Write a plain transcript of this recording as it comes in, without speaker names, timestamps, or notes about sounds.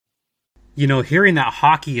You know, hearing that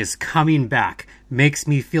hockey is coming back makes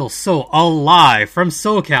me feel so alive. From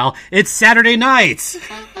SoCal, it's Saturday night!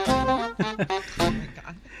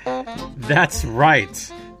 That's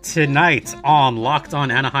right. Tonight on Locked On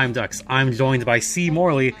Anaheim Ducks, I'm joined by C.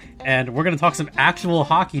 Morley, and we're going to talk some actual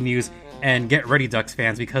hockey news. And get ready, Ducks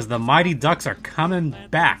fans, because the Mighty Ducks are coming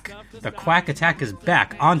back. The Quack Attack is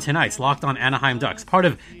back on tonight's Locked On Anaheim Ducks, part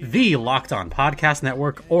of the Locked On Podcast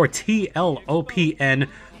Network, or TLOPN,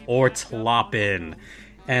 or TLOPN.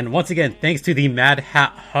 And once again, thanks to the Mad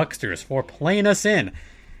Hat Hucksters for playing us in.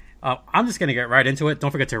 I'm just going to get right into it.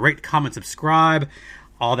 Don't forget to rate, comment, subscribe,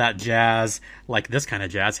 all that jazz, like this kind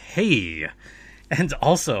of jazz. Hey! And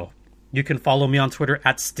also, you can follow me on Twitter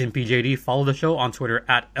at StimpyJD. Follow the show on Twitter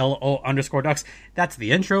at LO_Ducks. That's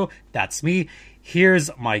the intro. That's me. Here's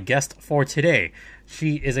my guest for today.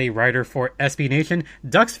 She is a writer for SB Nation.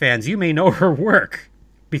 Ducks fans, you may know her work.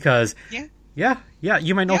 Because, yeah,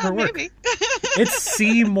 you might know her work. Maybe. It's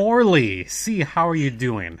C. Morley. C, how are you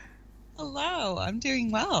doing? Hello, I'm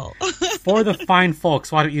doing well. For the fine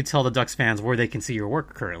folks, why don't you tell the Ducks fans where they can see your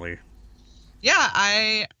work currently? Yeah,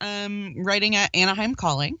 I am writing at Anaheim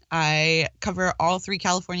Calling. I cover all three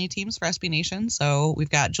California teams for SB Nation. So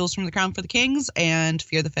we've got Jules from the Crown for the Kings and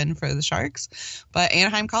Fear the Fin for the Sharks. But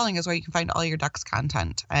Anaheim Calling is where you can find all your Ducks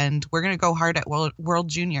content. And we're going to go hard at World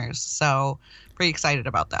Juniors. So pretty excited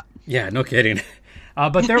about that. Yeah, no kidding.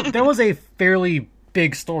 But there was a fairly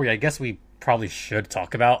big story I guess we probably should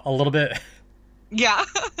talk about a little bit. Yeah.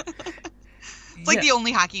 It's like the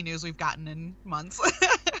only hockey news we've gotten in months.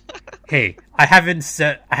 Hey, I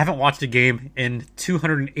haven't watched a game in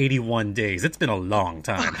 281 days. It's been a long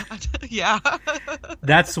time. Oh, God. Yeah.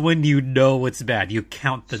 That's when you know it's bad. You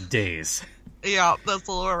count the days. Yeah, that's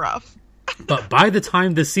a little rough. But by the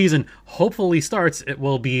time the season hopefully starts, it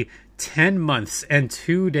will be 10 months and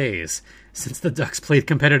 2 days since the Ducks played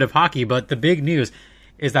competitive hockey. But the big news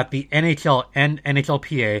is that the NHL and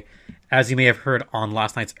NHLPA, as you may have heard on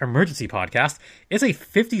last night's emergency podcast, is a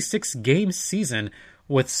 56-game season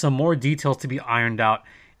with some more details to be ironed out,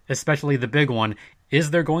 especially the big one.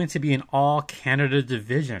 Is there going to be an all-Canada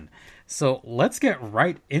division? So let's get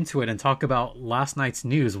right into it and talk about last night's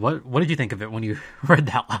news. What did you think of it when you read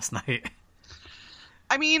that last night?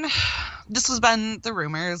 I mean, this has been the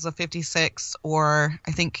rumors of 56, or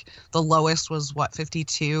I think the lowest was,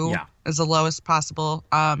 52 is the lowest possible.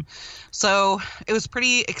 So it was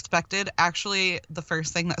pretty expected. Actually, the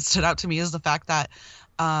first thing that stood out to me is the fact that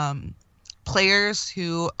players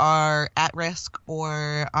who are at risk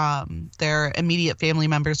or their immediate family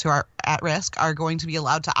members who are at risk are going to be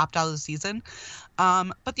allowed to opt out of the season.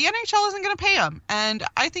 But the NHL isn't going to pay them. And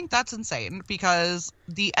I think that's insane because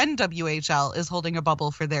the NWHL is holding a bubble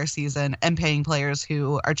for their season and paying players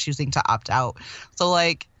who are choosing to opt out. So,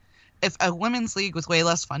 like, if a women's league with way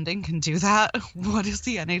less funding can do that, what is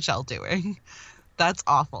the NHL doing? That's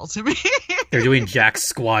awful to me. They're doing Jack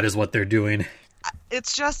Squad is what they're doing.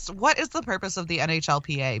 It's just, what is the purpose of the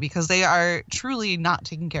NHLPA? Because they are truly not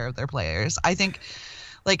taking care of their players. I think,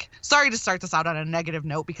 like, sorry to start this out on a negative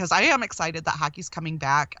note, because I am excited that hockey's coming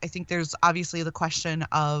back. I think there's obviously the question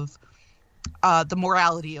of the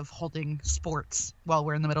morality of holding sports while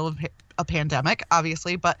we're in the middle of a pandemic,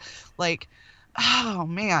 obviously. But, like, oh,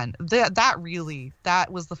 man, that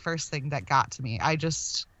was the first thing that got to me.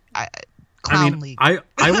 League. I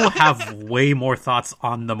will have way more thoughts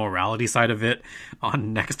on the morality side of it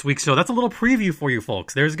on next week's show. That's a little preview for you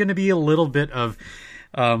folks. There's going to be a little bit of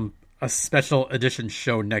a special edition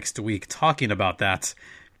show next week talking about that.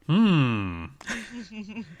 And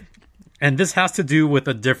this has to do with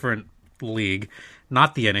a different league,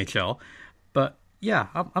 not the NHL. But yeah,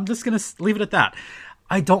 I'm just going to leave it at that.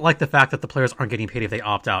 I don't like the fact that the players aren't getting paid if they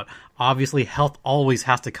opt out. Obviously, health always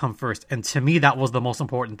has to come first. And to me, that was the most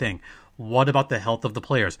important thing. What about the health of the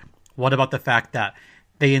players? What about the fact that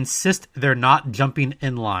they insist they're not jumping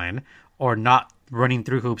in line or not running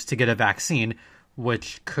through hoops to get a vaccine,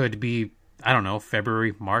 which could be, I don't know,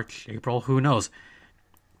 February, March, April, who knows?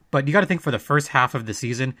 But you got to think for the first half of the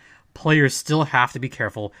season, players still have to be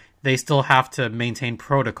careful. They still have to maintain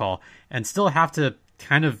protocol and still have to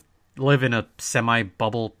kind of live in a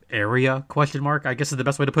semi-bubble area, ? I guess is the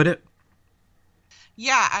best way to put it.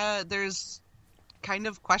 Yeah, there's kind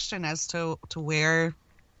of question as to where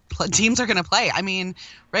teams are going to play. I mean,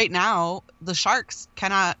 right now, the Sharks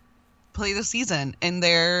cannot play the season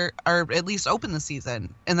or at least open the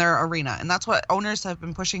season in their arena. And that's what owners have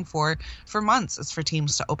been pushing for months, is for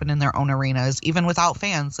teams to open in their own arenas. Even without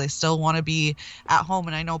fans, they still want to be at home.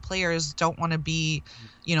 And I know players don't want to be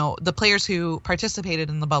the players who participated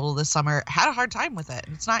in the bubble this summer had a hard time with it.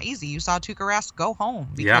 It's not easy. You saw Tuukka Rask go home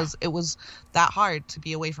because it was that hard to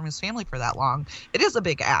be away from his family for that long. It is a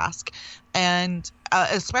big ask, and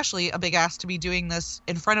especially a big ask to be doing this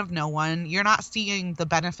in front of no one. You're not seeing the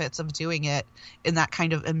benefits of doing it in that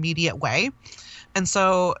kind of immediate way. And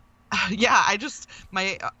so,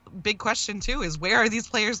 my big question too is, where are these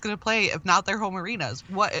players going to play if not their home arenas?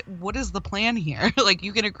 What is the plan here? Like,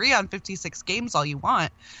 you can agree on 56 games all you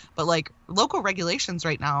want, but like, local regulations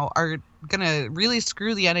right now are going to really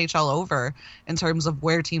screw the NHL over in terms of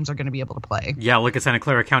where teams are going to be able to play. Yeah, look at Santa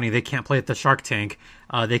Clara County. They can't play at the Shark Tank.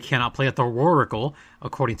 They cannot play at the Roaracle,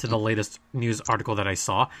 according to the latest news article that I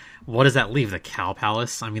saw. What does that leave? The Cow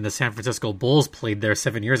Palace? I mean, the San Francisco Bulls played there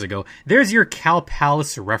 7 years ago. There's your Cow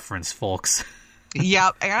Palace reference, folks.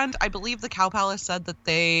 Yeah, and I believe the Cow Palace said that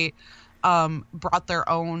they brought their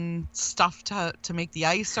own stuff to make the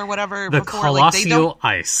ice or whatever. The before. Colossal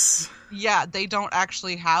Ice. Yeah, they don't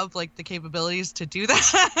actually have like the capabilities to do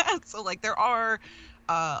that. So like, there are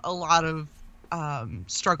a lot of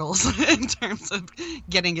struggles in terms of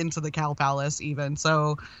getting into the Cow Palace even.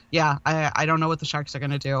 So yeah, I don't know what the Sharks are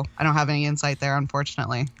going to do. I don't have any insight there,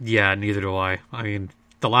 unfortunately. Yeah, neither do I. I mean,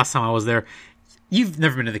 the last time I was there, you've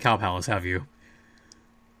never been to the Cow Palace, have you?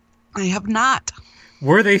 I have not.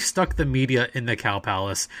 Where they stuck the media in the Cow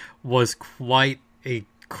Palace was quite a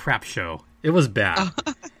crap show. It was bad.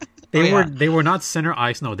 They were not center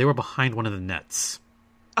ice. No, they were behind one of the nets.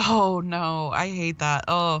 Oh no, I hate that.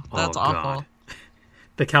 Oh, that's awful. God.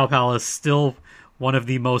 The Cow Palace, still one of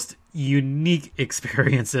the most unique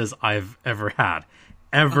experiences I've ever had.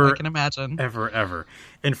 I can imagine. Ever.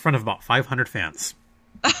 In front of about 500 fans.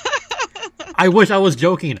 I wish I was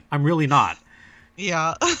joking. I'm really not.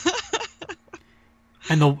 Yeah.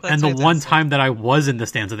 And the one time that I was in the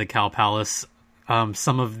stands of the Cow Palace,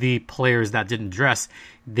 some of the players that didn't dress,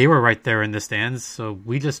 they were right there in the stands, so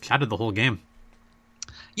we just chatted the whole game.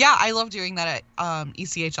 Yeah, I love doing that at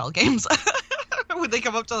ECHL games. When they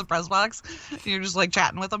come up to the press box, you're just like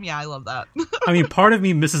chatting with them. Yeah, I love that. I mean, part of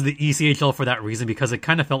me misses the ECHL for that reason, because it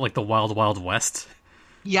kind of felt like the Wild Wild West.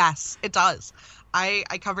 Yes, it does. I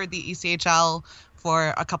covered the ECHL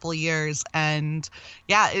for a couple of years, and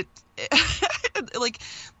yeah, it like,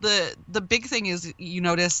 the big thing is, you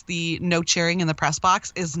notice the no cheering in the press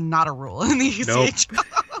box is not a rule in the ECHL. Nope.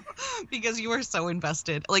 Because you are so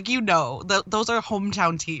invested. Like, those are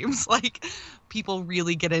hometown teams. Like, people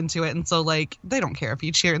really get into it, and so like, they don't care if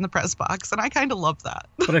you cheer in the press box, and I kind of love that.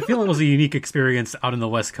 But I feel it was a unique experience out in the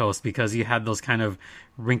West Coast, because you had those kind of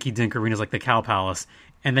rinky-dink arenas like the Cow Palace,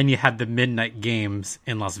 and then you had the midnight games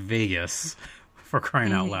in Las Vegas, for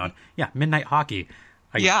crying out loud. Yeah, midnight hockey.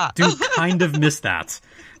 I do kind of miss that.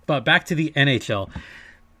 But back to the NHL.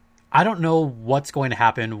 I don't know what's going to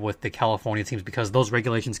happen with the California teams, because those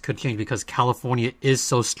regulations could change, because California is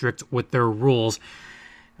so strict with their rules.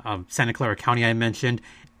 Santa Clara County, I mentioned.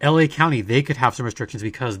 LA County, they could have some restrictions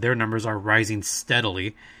because their numbers are rising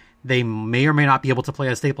steadily. They may or may not be able to play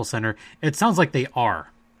at Staples Center. It sounds like they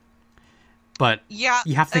are. But you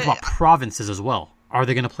have to think about provinces as well. Are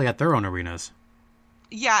they going to play at their own arenas?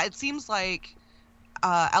 Yeah, it seems like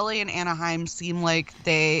LA and Anaheim seem like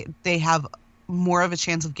they have more of a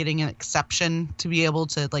chance of getting an exception to be able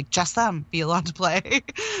to, like, just them be allowed to play.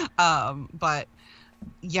 But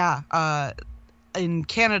yeah, in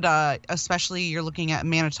Canada, especially, you're looking at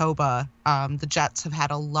Manitoba. The Jets have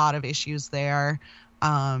had a lot of issues there.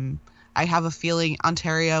 I have a feeling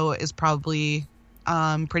Ontario is probably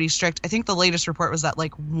pretty strict. I think the latest report was that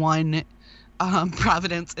like one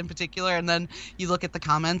Providence in particular, and then you look at the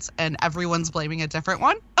comments and everyone's blaming a different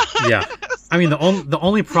one. Yeah, I mean, the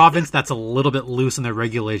only province that's a little bit loose in their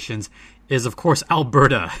regulations is, of course,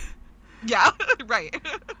 Alberta. Yeah, right.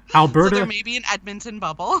 Alberta. So there may be an Edmonton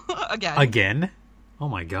bubble again. Oh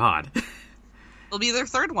my God. It'll be their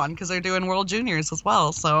third one because they're doing World Juniors as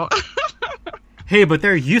well. So. Hey, but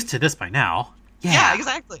they're used to this by now. Yeah,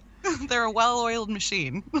 exactly. They're a well-oiled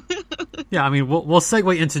machine. Yeah, I mean, we'll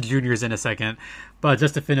segue into juniors in a second, but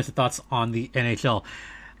just to finish the thoughts on the NHL,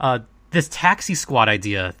 this taxi squad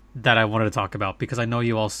idea that I wanted to talk about, because I know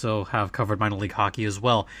you also have covered minor league hockey as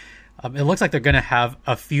well. It looks like they're going to have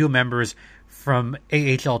a few members from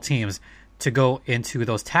AHL teams to go into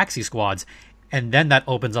those taxi squads, and then that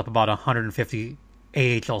opens up about 150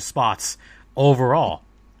 AHL spots overall.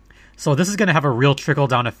 So this is going to have a real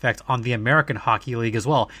trickle-down effect on the American Hockey League as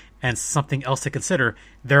well. And something else to consider,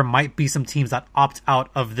 there might be some teams that opt out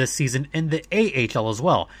of this season in the AHL as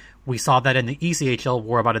well. We saw that in the ECHL,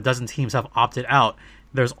 where about a dozen teams have opted out.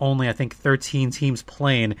 There's only, I think, 13 teams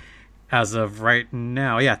playing as of right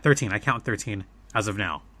now. Yeah, 13. I count 13 as of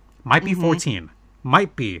now. Might be 14.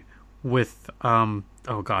 might be with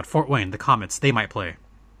Fort Wayne, the Comets. They might play.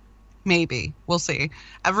 Maybe. We'll see.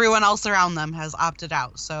 Everyone else around them has opted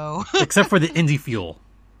out, so Except for the Indy Fuel.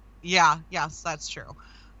 yeah, yes, that's true.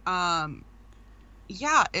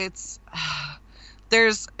 Yeah, it's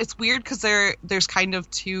weird because there's kind of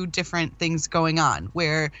two different things going on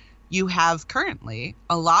where you have currently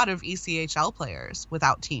a lot of ECHL players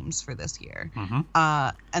without teams for this year. Mm-hmm.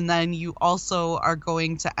 And then you also are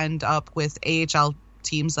going to end up with AHL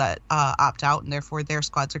teams that opt out, and therefore their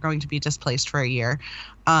squads are going to be displaced for a year.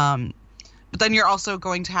 But then you're also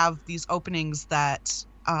going to have these openings that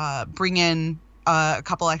bring in a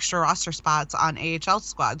couple extra roster spots on AHL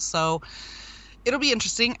squads. So it'll be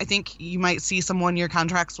interesting. I think you might see some one-year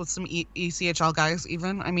contracts with some ECHL guys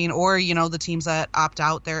even. I mean, or, the teams that opt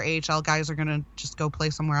out, their AHL guys are going to just go play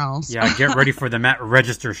somewhere else. Yeah, get ready for the Matt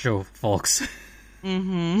Register show, folks.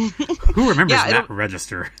 Mm-hmm. Who remembers Matt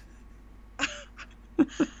Register?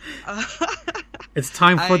 It's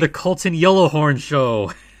time for the Colton Yellowhorn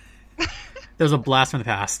show. There's a blast from the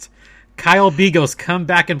past. Kyle Bigos, come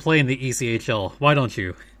back and play in the ECHL. Why don't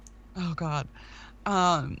you? Oh, God.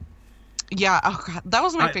 Yeah, oh god, that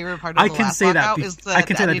was my favorite part of the last lockout. I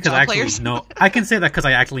can say that because I actually know. I can say that because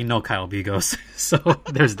I actually know Kyle Bigos. So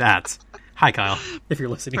there's that. Hi, Kyle, if you're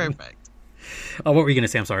listening. Perfect. What were you gonna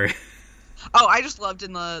say? I'm sorry. Oh, I just loved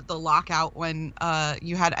in the lockout when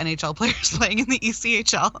you had NHL players playing in the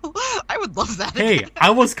ECHL. I would love that. Hey, again.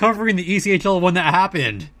 I was covering the ECHL when that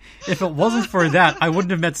happened. If it wasn't for that, I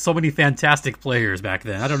wouldn't have met so many fantastic players back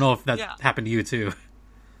then. I don't know if that happened to you too.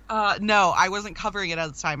 No, I wasn't covering it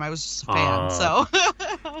at the time. I was just a fan, so...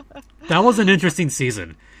 That was an interesting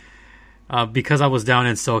season. Because I was down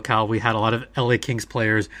in SoCal, we had a lot of LA Kings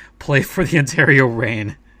players play for the Ontario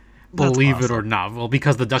Reign. Believe it or not. Well,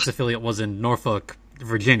 because the Ducks affiliate was in Norfolk,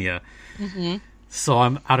 Virginia. Mm-hmm. So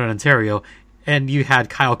I'm out in Ontario. And you had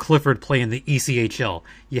Kyle Clifford play in the ECHL.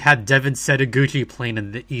 You had Devin Setaguchi playing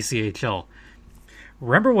in the ECHL.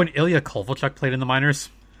 Remember when Ilya Kovalchuk played in the minors?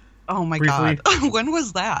 Oh my briefly? God. When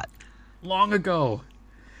was that? Long ago.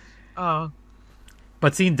 Oh.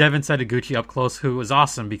 But seeing Devin Setaguchi up close, who is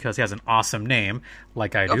awesome because he has an awesome name,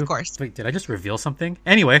 like I do. Of course. Wait, did I just reveal something?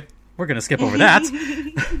 Anyway, we're going to skip over that.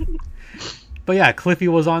 But yeah, Cliffy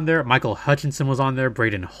was on there. Michael Hutchinson was on there.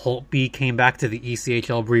 Braden Holtby came back to the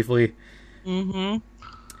ECHL briefly. Mm-hmm.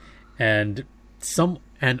 And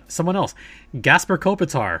someone else. Gasper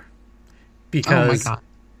Kopitar. Because... Oh my God.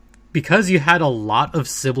 Because you had a lot of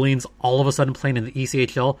siblings all of a sudden playing in the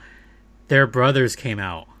ECHL, their brothers came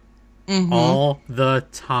out all the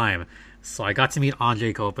time. So I got to meet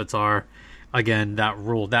Andrei Kopitar. Again,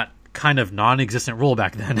 that kind of non-existent rule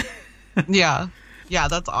back then. Yeah,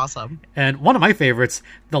 that's awesome. And one of my favorites,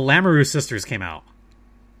 the Lamoureux sisters came out.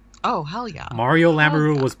 Oh, hell yeah. Mario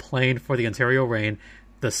Lamoureux was playing for the Ontario Reign.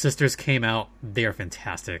 The sisters came out. They are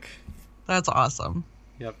fantastic. That's awesome.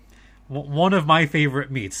 Yep. One of my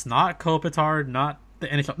favorite meets. Not Kopitar, not the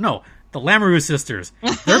NHL. No, the Lamoureux sisters.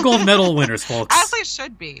 They're gold medal winners, folks. As they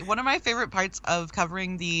should be. One of my favorite parts of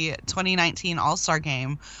covering the 2019 All-Star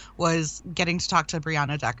Game was getting to talk to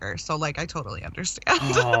Brianna Decker. So, I totally understand.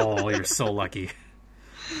 Oh, you're so lucky.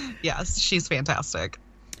 Yes, she's fantastic.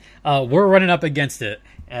 We're running up against it,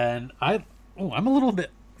 and I'm a little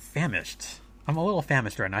bit famished. I'm a little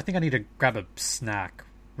famished right now. I think I need to grab a snack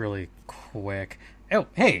really quick. Oh,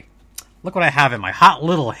 hey. Look what I have in my hot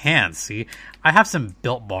little hands, see? I have some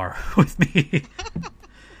Built Bar with me.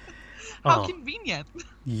 How convenient.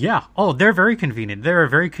 Yeah. Oh, they're very convenient. They're a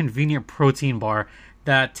very convenient protein bar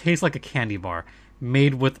that tastes like a candy bar,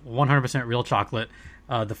 made with 100% real chocolate.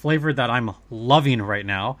 The flavor that I'm loving right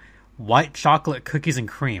now, white chocolate cookies and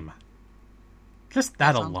cream. Just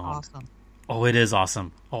that alone. Awesome. Oh, it is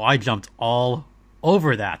awesome. Oh, I jumped all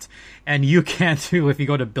over that. And you can too if you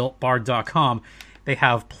go to BuiltBar.com. They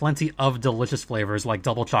have plenty of delicious flavors like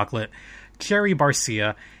double chocolate, cherry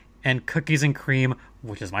barcia, and cookies and cream,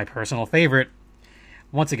 which is my personal favorite.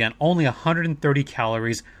 Once again, only 130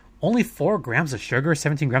 calories, only 4 grams of sugar,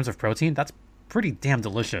 17 grams of protein. That's pretty damn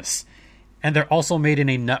delicious. And they're also made in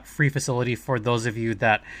a nut-free facility for those of you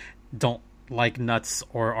that don't like nuts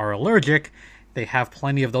or are allergic. They have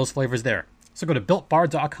plenty of those flavors there. So go to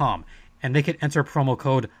BuiltBar.com and they can enter promo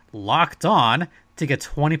code LOCKEDON to get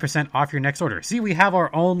 20% off your next order. See, we have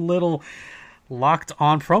our own little Locked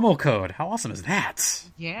On promo code. How awesome is that?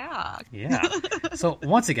 Yeah. Yeah. So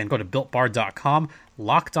once again, go to BuiltBar.com.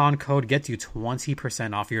 Locked On code gets you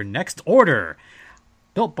 20% off your next order.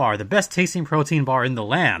 Built Bar, the best tasting protein bar in the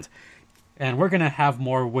land. And we're going to have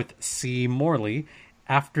more with C. Morley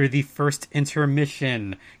after the first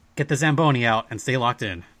intermission. Get the Zamboni out and stay locked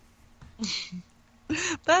in.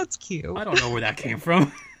 That's cute. I don't know where that came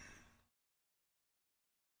from.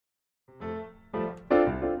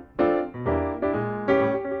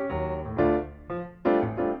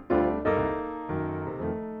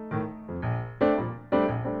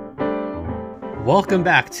 Welcome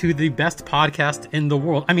back to the best podcast in the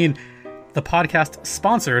world. I mean, the podcast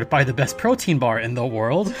sponsored by the best protein bar in the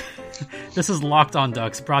world. This is Locked On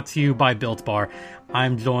Ducks, brought to you by Built Bar.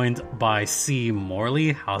 I'm joined by C.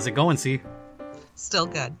 Morley. How's it going, C? Still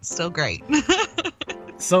good. Still great.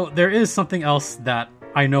 So there is something else that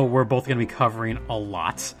I know we're both going to be covering a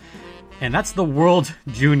lot, and that's the World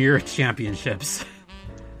Junior Championships.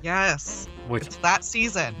 Yes. Which it's that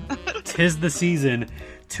season. 'Tis the season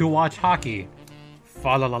to watch hockey.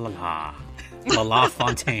 Fa la la la la. La La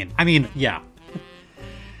Fontaine. I mean, yeah.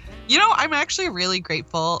 You know, I'm actually really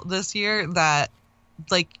grateful this year that,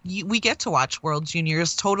 like, we get to watch World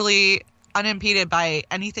Juniors totally unimpeded by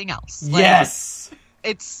anything else. Like, yes!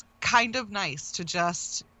 It's kind of nice to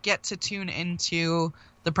just get to tune into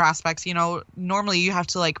the prospects. You know, normally you have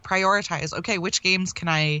to, like, prioritize, okay, which games can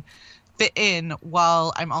I fit in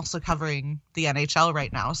while I'm also covering the NHL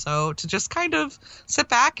right now? So to just kind of sit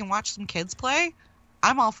back and watch some kids play,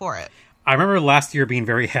 I'm all for it. I remember last year being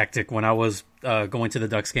very hectic when I was going to the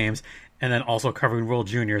Ducks games and then also covering World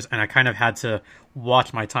Juniors, and I kind of had to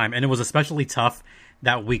watch my time. And it was especially tough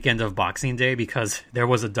that weekend of Boxing Day because there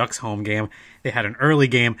was a Ducks home game. They had an early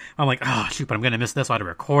game. I'm like, oh, shoot, but I'm going to miss this. So I had to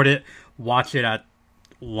record it, watch it at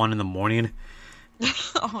 1 in the morning.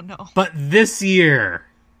 Oh, no. But this year,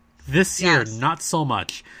 Yes. not so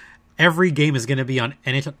much. Every game is going to be on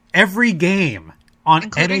NHL. Every game on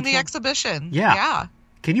Including NHL. the exhibition. Yeah. Yeah.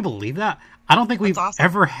 Can you believe that? I don't think we've awesome.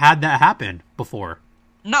 ever had that happen before.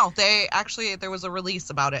 No, there was a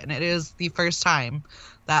release about it, and it is the first time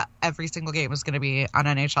that every single game is going to be on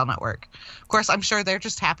NHL Network. Of course, I'm sure they're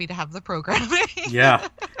just happy to have the programming. Yeah.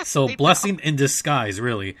 So blessing in disguise,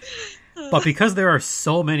 really. But because there are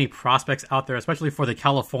so many prospects out there, especially for the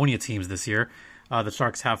California teams this year, the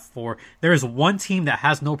Sharks have 4. There is one team that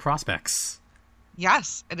has no prospects.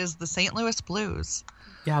 Yes, it is the St. Louis Blues.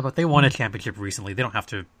 Yeah, but they won a championship recently. They don't have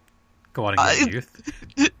to go out and get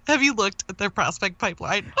youth. Have you looked at their prospect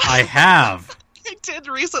pipeline? I have. I did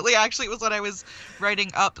recently, actually. It was when I was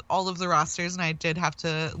writing up all of the rosters, and I did have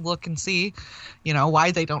to look and see, you know,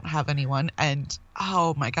 why they don't have anyone. And,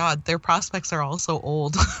 oh my God, their prospects are all so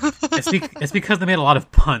old. It's because they made a lot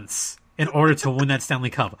of punts in order to win that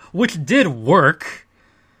Stanley Cup, which did work.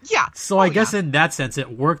 Yeah. So I guess in that sense,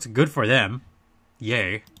 it worked good for them.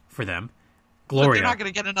 Yay for them. Gloria. But they're not going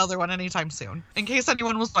to get another one anytime soon, in case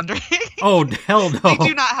anyone was wondering. Oh, hell no. They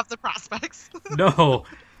do not have the prospects. No.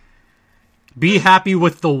 Be happy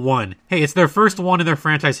with the one. Hey, it's their first one in their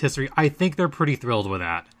franchise history. I think they're pretty thrilled with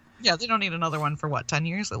that. Yeah, they don't need another one for, 10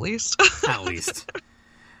 years at least? At least.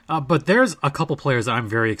 But there's a couple players that I'm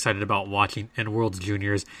very excited about watching in World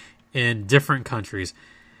Juniors in different countries.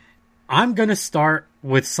 I'm going to start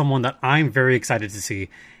with someone that I'm very excited to see,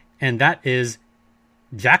 and that is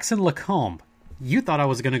Jackson Lacombe. You thought I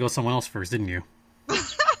was going to go someone else first, didn't you?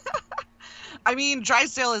 I mean,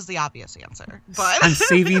 Drysdale is the obvious answer, but I'm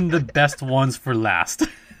saving the best ones for last.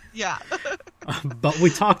 yeah. But we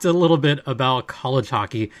talked a little bit about college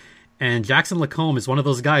hockey, and Jackson Lacombe is one of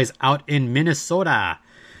those guys out in Minnesota.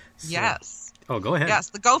 So, Yes. Oh, go ahead. Yes,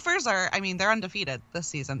 the Gophers they're undefeated this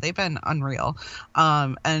season. They've been unreal.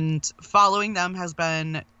 And following them has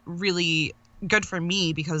been really good for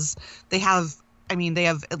me because they have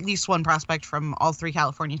at least one prospect from all 3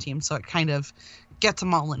 California teams, so it kind of gets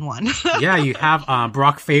them all in one. Yeah, you have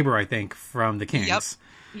Brock Faber, I think, from the Kings.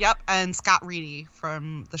 Yep, and Scott Reedy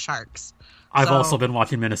from the Sharks. I've also been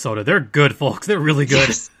watching Minnesota. They're good, folks. They're really good.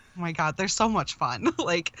 Yes. Oh my God, they're so much fun.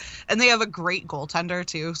 And they have a great goaltender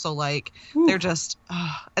too. So they're just,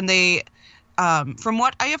 and they, from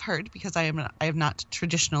what I have heard, because I have not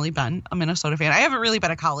traditionally been a Minnesota fan. I haven't really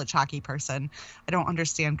been a college hockey person. I don't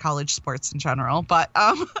understand college sports in general, but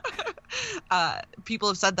people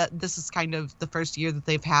have said that this is kind of the first year that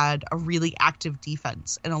they've had a really active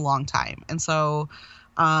defense in a long time, and so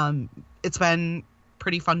it's been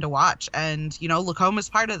pretty fun to watch. And Lacombe is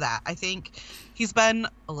part of that. I think he's been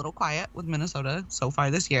a little quiet with Minnesota so far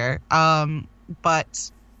this year,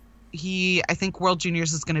 but I think World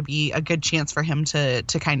Juniors is going to be a good chance for him to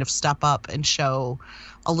kind of step up and show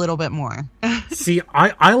a little bit more. See,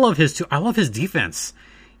 I love his too. I love his defense.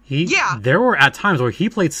 There were at times where he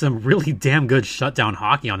played some really damn good shutdown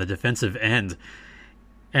hockey on the defensive end,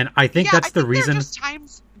 and I think that's the reason. There are just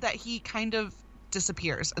times that he kind of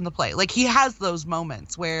disappears in the play. He has those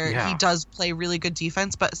moments where he does play really good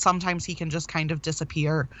defense, but sometimes he can just kind of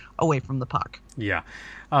disappear away from the puck. Yeah.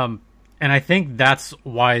 And I think that's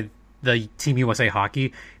why the Team USA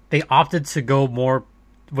Hockey, they opted to go more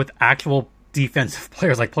with actual defensive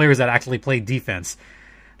players, like players that actually play defense.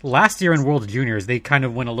 Last year in World Juniors, they kind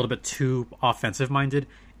of went a little bit too offensive-minded,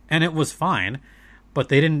 and it was fine, but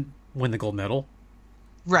they didn't win the gold medal.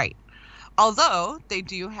 Right. Although they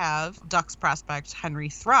do have Ducks prospect Henry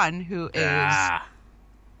Thrun, who is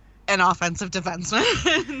an offensive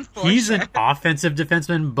defenseman. He's an offensive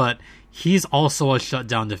defenseman, but he's also a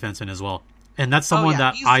shutdown defenseman as well. And that's someone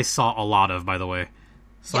that I saw a lot of, by the way.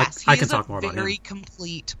 So yes, I can talk more about him. He's a very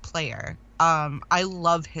complete player. I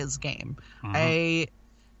love his game. Mm-hmm.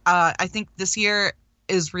 I think this year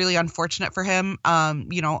is really unfortunate for him.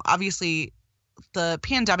 Obviously the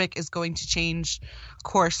pandemic is going to change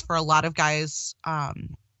course for a lot of guys'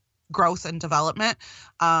 growth and development.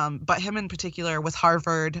 But him in particular, with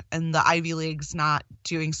Harvard and the Ivy Leagues not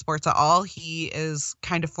doing sports at all, he is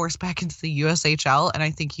kind of forced back into the USHL, and I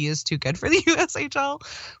think he is too good for the USHL.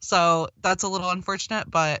 So that's a little unfortunate,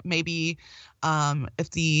 but maybe if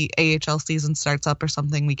the AHL season starts up or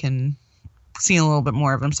something, we can see a little bit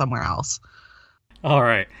more of him somewhere else. All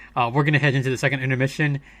right. We're going to head into the second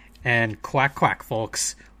intermission, and quack, quack,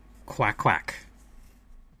 folks. Quack, quack.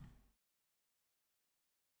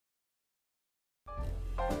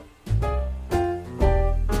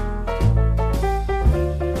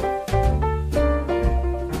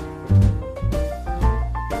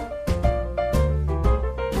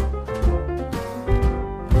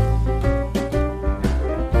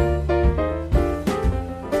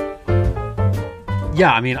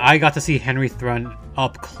 Yeah, I mean, I got to see Henry Thrun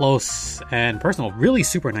up close and personal. Really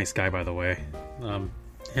super nice guy, by the way.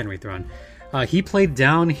 Henry Thrun. He played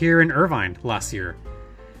down here in Irvine last year.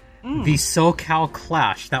 The SoCal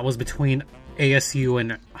Clash that was between ASU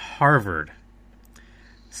and Harvard.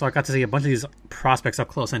 So I got to see a bunch of these prospects up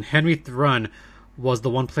close. And Henry Thrun was the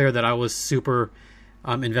one player that I was super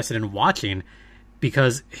invested in watching,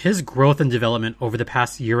 because his growth and development over the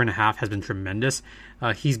past year and a half has been tremendous.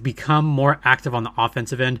 He's become more active on the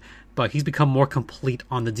offensive end, but he's become more complete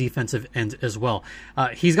on the defensive end as well.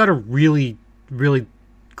 He's got a really, really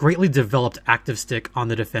greatly developed active stick on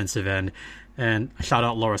the defensive end. And shout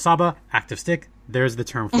out Laura Saba, active stick. There's the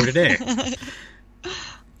term for today.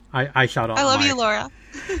 I shout out. I love you, Laura.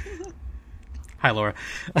 Hi, Laura.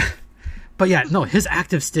 But yeah, no, his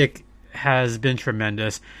active stick has been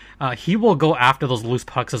tremendous. He will go after those loose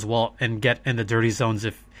pucks as well and get in the dirty zones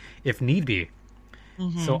if need be.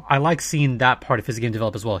 Mm-hmm. So I like seeing that part of his game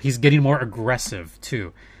develop as well. He's getting more aggressive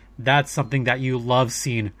too. That's something that you love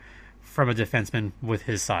seeing from a defenseman with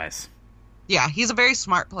his size. Yeah, he's a very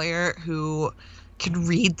smart player who can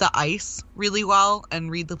read the ice really well and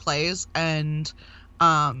read the plays. And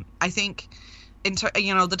I think,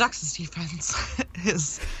 the Ducks' defense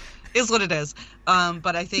is what it is.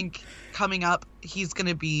 But I think coming up, he's going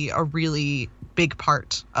to be a really big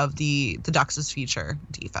part of the Ducks' future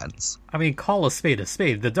defense. I mean, call a spade a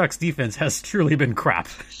spade. The Ducks' defense has truly been crap.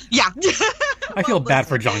 Yeah. I feel bad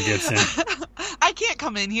for John Gibson. I can't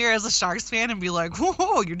come in here as a Sharks fan and be like,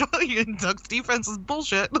 whoa, your Ducks' defense is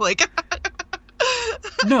bullshit. Like,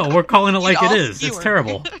 no, we're calling it like it is. It's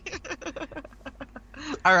terrible.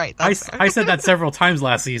 All right. I said that several times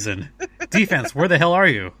last season. Defense, where the hell are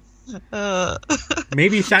you?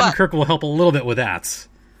 Maybe Shattenkirk will help a little bit with that.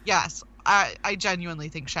 Yes, I genuinely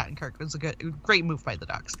think Shattenkirk was a great move by the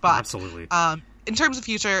Ducks. But absolutely. In terms of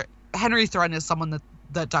future, Henry Thrun is someone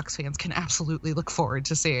that Ducks fans can absolutely look forward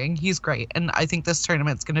to seeing. He's great, and I think this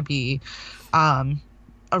tournament's going to be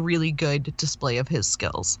a really good display of his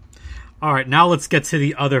skills. All right, now let's get to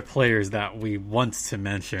the other players that we want to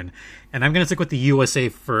mention. And I'm going to stick with the USA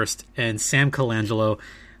first. And Sam Colangelo,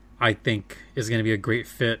 I think, is going to be a great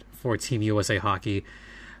fit for Team USA Hockey.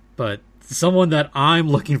 But someone that I'm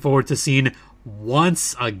looking forward to seeing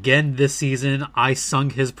once again this season. I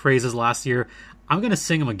sung his praises last year. I'm going to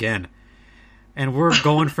sing him again. And we're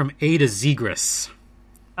going from A to Zegras.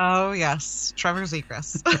 Oh, yes. Trevor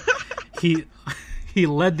Zegras. He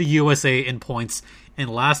led the USA in points in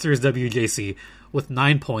last year's WJC with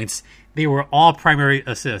 9 points. They were all primary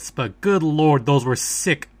assists, but good lord, those were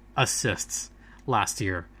sick assists last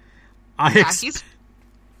year.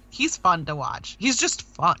 He's fun to watch. He's just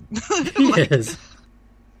fun. He is.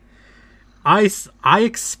 I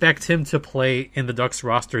expect him to play in the Ducks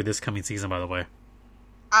roster this coming season, by the way.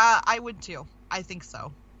 I would too. I think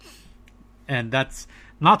so. And that's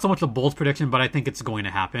not so much a bold prediction, but I think it's going to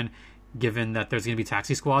happen, given that there's going to be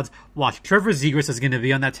taxi squads. Watch, Trevor Zegras is going to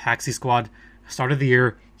be on that taxi squad start of the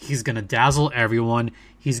year. He's going to dazzle everyone.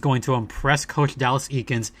 He's going to impress Coach Dallas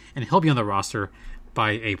Eakins, and he'll be on the roster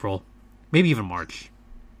by April, maybe even March.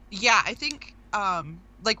 Yeah, I think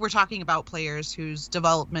like we're talking about players whose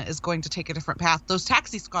development is going to take a different path. Those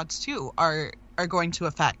taxi squads too are going to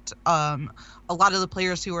affect a lot of the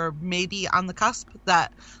players who are maybe on the cusp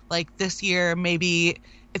that, like, this year, maybe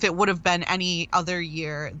if it would have been any other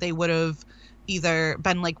year, they would have either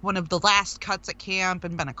been like one of the last cuts at camp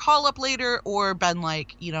and been a call up later, or been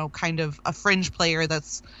like, you know, kind of a fringe player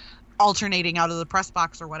that's alternating out of the press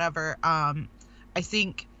box or whatever. I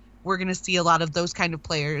think we're going to see a lot of those kind of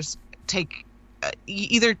players take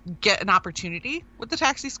either get an opportunity with the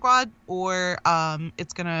taxi squad, or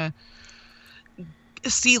it's going to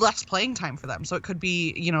see less playing time for them. So it could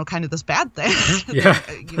be, you know, kind of this bad thing. Yeah,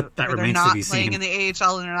 you know, that they're remains not to be playing seen. in the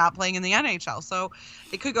AHL and they're not playing in the NHL. So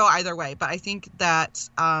it could go either way. But I think that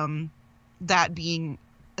that being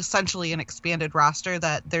essentially an expanded roster,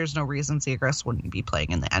 that there's no reason Zegras wouldn't be playing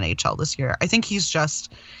in the NHL this year. I think he's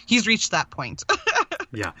reached that point.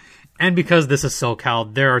 Yeah. And because this is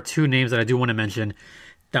SoCal, there are two names that I do want to mention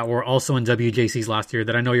that were also in WJCs last year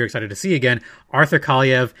that I know you're excited to see again. Arthur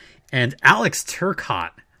Kaliev and Alex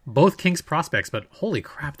Turcotte, both Kings prospects, but holy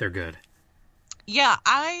crap, they're good. Yeah,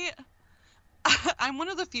 I'm one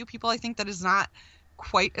of the few people I think that is not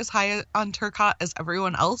quite as high on Turcotte as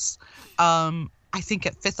everyone else. I think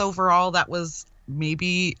at 5th overall, that was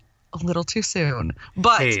maybe a little too soon.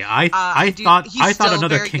 But hey, I thought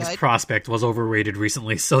another Kings good. prospect was overrated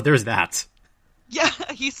recently, so there's that. Yeah,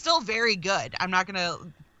 he's still very good. I'm not gonna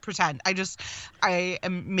pretend. I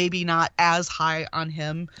am maybe not as high on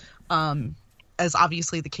him as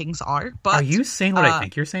obviously the Kings are. But are you saying what I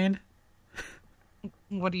think you're saying?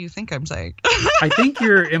 What do you think I'm saying? I think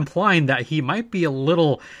you're implying that he might be a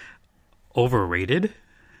little overrated.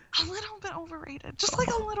 A little bit overrated, just like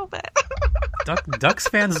a little bit. Ducks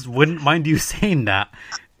fans wouldn't mind you saying that,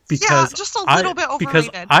 because yeah, just a little bit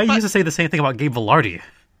overrated. Because I used to say the same thing about Gabe Velarde.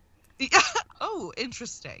 Yeah. Oh,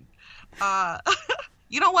 interesting.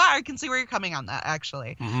 You know what? I can see where you're coming on that,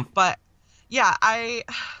 actually. Mm-hmm. But yeah, I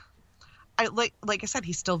like I said,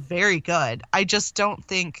 he's still very good. I just don't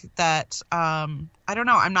think that I don't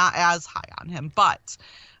know. I'm not as high on him, but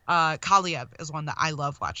Kaliev is one that I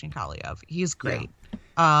love watching. Kaliev, he's great.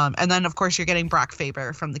 Yeah. And then, of course, you're getting Brock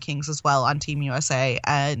Faber from the Kings as well on Team USA,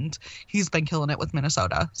 and he's been killing it with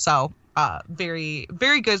Minnesota. So very,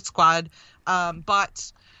 very good squad,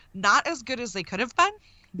 but not as good as they could have been.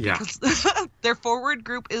 Yeah. Because their forward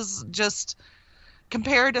group is just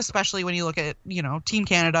compared, especially when you look at, you know, Team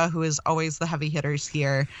Canada, who is always the heavy hitters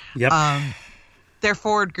here. Yep. Their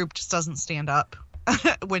forward group just doesn't stand up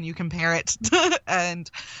when you compare it.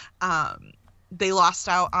 And they lost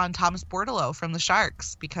out on Thomas Bordeleau from the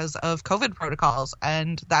Sharks because of COVID protocols,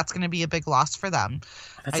 and that's going to be a big loss for them.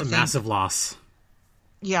 That's a massive loss.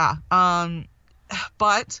 Yeah.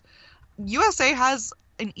 But USA has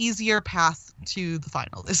an easier path to the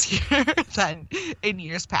final this year than in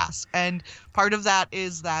years past. And part of that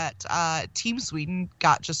is that Team Sweden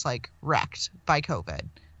got just like wrecked by COVID.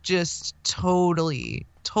 Just totally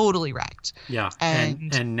wrecked. Yeah.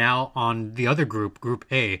 And now on the other group, Group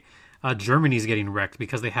A, Germany's getting wrecked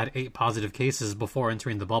because they had 8 positive cases before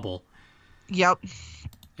entering the bubble. Yep.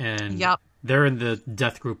 And they're in the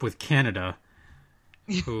death group with Canada.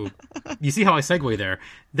 Who, you see how I segue there?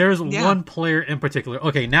 There's one player in particular.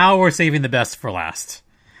 Okay, now we're saving the best for last.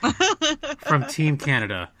 From Team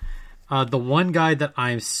Canada. The one guy that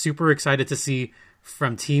I'm super excited to see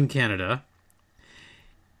from Team Canada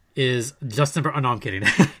is Justin Barone. No, I'm kidding.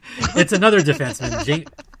 It's another defenseman.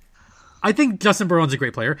 I think Justin Barone's a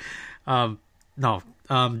great player.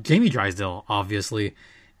 Jamie Drysdale, obviously,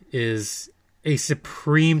 is a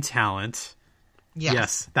supreme talent.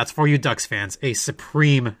 Yes, that's for you Ducks fans. A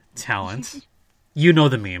supreme talent. You know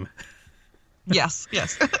the meme. Yes.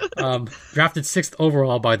 Drafted 6th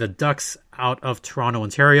overall by the Ducks out of Toronto,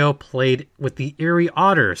 Ontario. Played with the Erie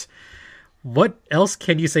Otters. What else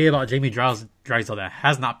can you say about Jamie Drysdale that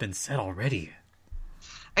has not been said already?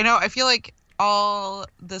 I know. I feel like all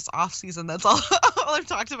this offseason, that's all I've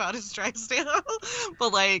talked about is Drysdale.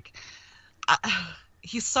 But, like,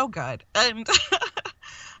 he's so good. And,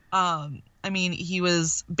 I mean, he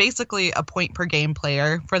was basically a point-per-game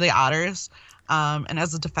player for the Otters. And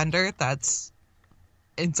as a defender, that's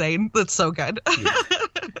insane. That's so good. Yeah.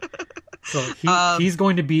 So he's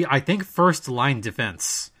going to be, I think, first-line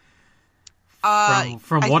defense.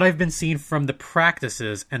 From what I've been seeing from the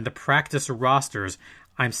practices and the practice rosters,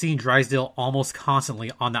 I'm seeing Drysdale almost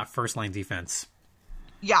constantly on that first-line defense.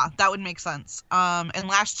 Yeah, that would make sense. In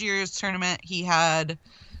last year's tournament, he had, I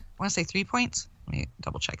want to say 3 points. Let me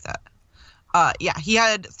double-check that. He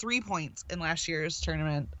had 3 points in last year's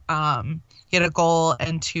tournament. He had a goal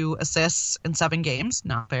and 2 assists in 7 games.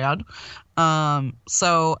 Not bad.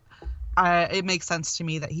 So it makes sense to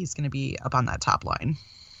me that he's going to be up on that top line,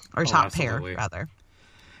 or top absolutely. pair, rather.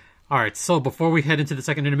 All right, so before we head into the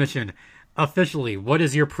second intermission, officially, what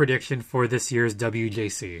is your prediction for this year's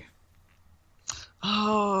WJC?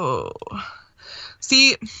 Oh,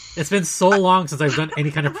 see, it's been so long since I've done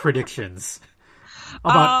any kind of predictions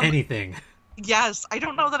about anything. Yes, I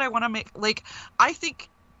don't know that I want to make, like, I think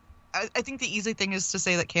the easy thing is to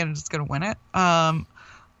say that Canada's going to win it.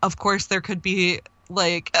 Of course, there could be,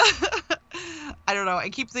 like, I don't know. I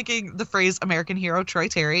keep thinking the phrase American hero Troy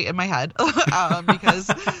Terry in my head because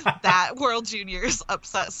that World Juniors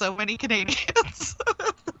upset so many Canadians.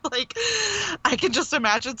 Like, I can just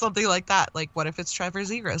imagine something like that. Like, what if it's Trevor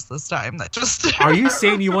Zegras this time? That just Are you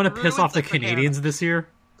saying you want to piss off the Canadians this year?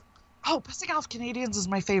 Oh, pissing off Canadians is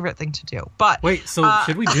my favorite thing to do. But wait, so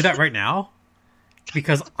should we do that right now?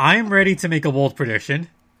 Because I'm ready to make a bold prediction.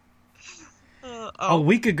 A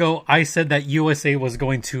week ago, I said that USA was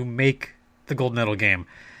going to make the gold medal game.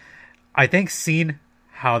 I think, seeing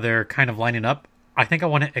how they're kind of lining up, I think I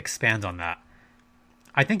want to expand on that.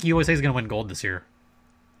 I think USA is going to win gold this year.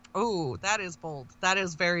 Oh, that is bold. That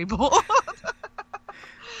is very bold.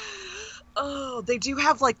 Oh, they do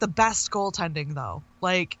have, like, the best goaltending, though.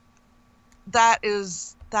 Like,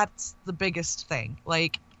 that's the biggest thing.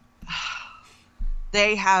 Like,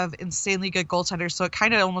 they have insanely good goaltenders, so it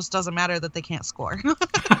kind of almost doesn't matter that they can't score.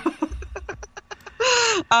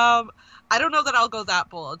 I don't know that I'll go that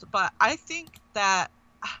bold, but I think that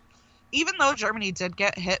even though Germany did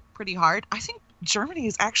get hit pretty hard, I think Germany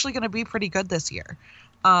is actually going to be pretty good this year.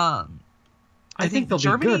 I think they'll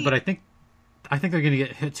be good, but I think they're going to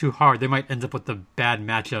get hit too hard. They might end up with a bad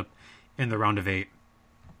matchup in the round of 8.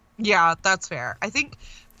 Yeah, that's fair. I think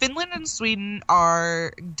Finland and Sweden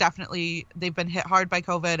are definitely, they've been hit hard by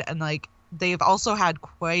COVID, and like they've also had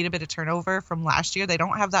quite a bit of turnover from last year. They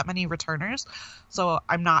don't have that many returners, so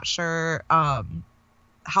I'm not sure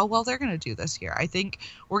how well they're going to do this year. I think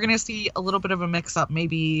we're going to see a little bit of a mix-up,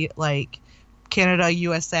 maybe like Canada,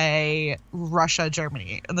 USA, Russia,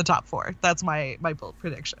 Germany in the top 4. That's my bold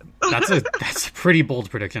prediction. That's a pretty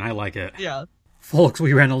bold prediction. I like it. Yeah. Folks,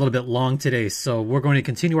 we ran a little bit long today, so we're going to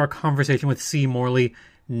continue our conversation with C. Morley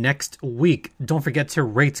next week. Don't forget to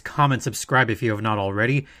rate, comment, subscribe if you have not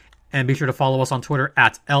already. And be sure to follow us on Twitter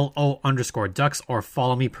at LO_Ducks or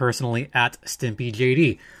follow me personally at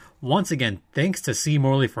StimpyJD. Once again, thanks to C.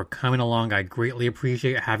 Morley for coming along. I greatly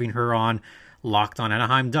appreciate having her on Locked on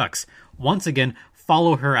Anaheim Ducks. Once again,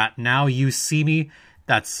 follow her at Now You See Me.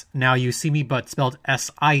 That's Now You See Me, but spelled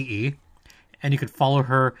SIE. And you could follow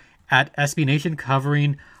her at SB Nation,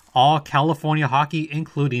 covering all California hockey,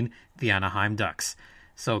 including the Anaheim Ducks.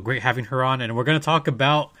 So great having her on, and we're going to talk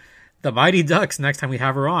about the Mighty Ducks next time we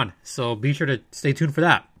have her on. So be sure to stay tuned for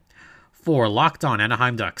that. For Locked on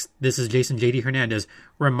Anaheim Ducks, this is Jason JD Hernandez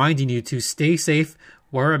reminding you to stay safe,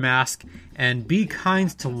 wear a mask, and be kind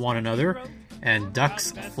to one another. And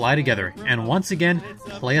Ducks fly together. And once again,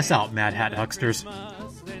 play us out, Mad Hat Hucksters.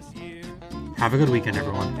 Have a good weekend,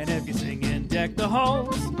 everyone. And if you're singing Deck the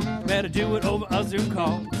Halls, better do it over a Zoom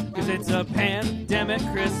call, cause it's a pandemic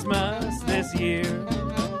Christmas this year.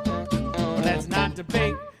 Let's not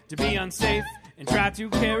debate to be unsafe and try to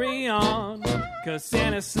carry on, cause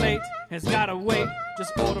Santa's slate has gotta wait.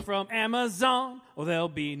 Just order from Amazon, or there'll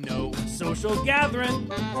be no social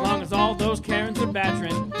gathering as long as all those Karens are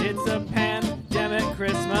battering. It's a pandemic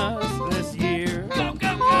Christmas this year. Go,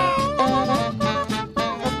 go, go!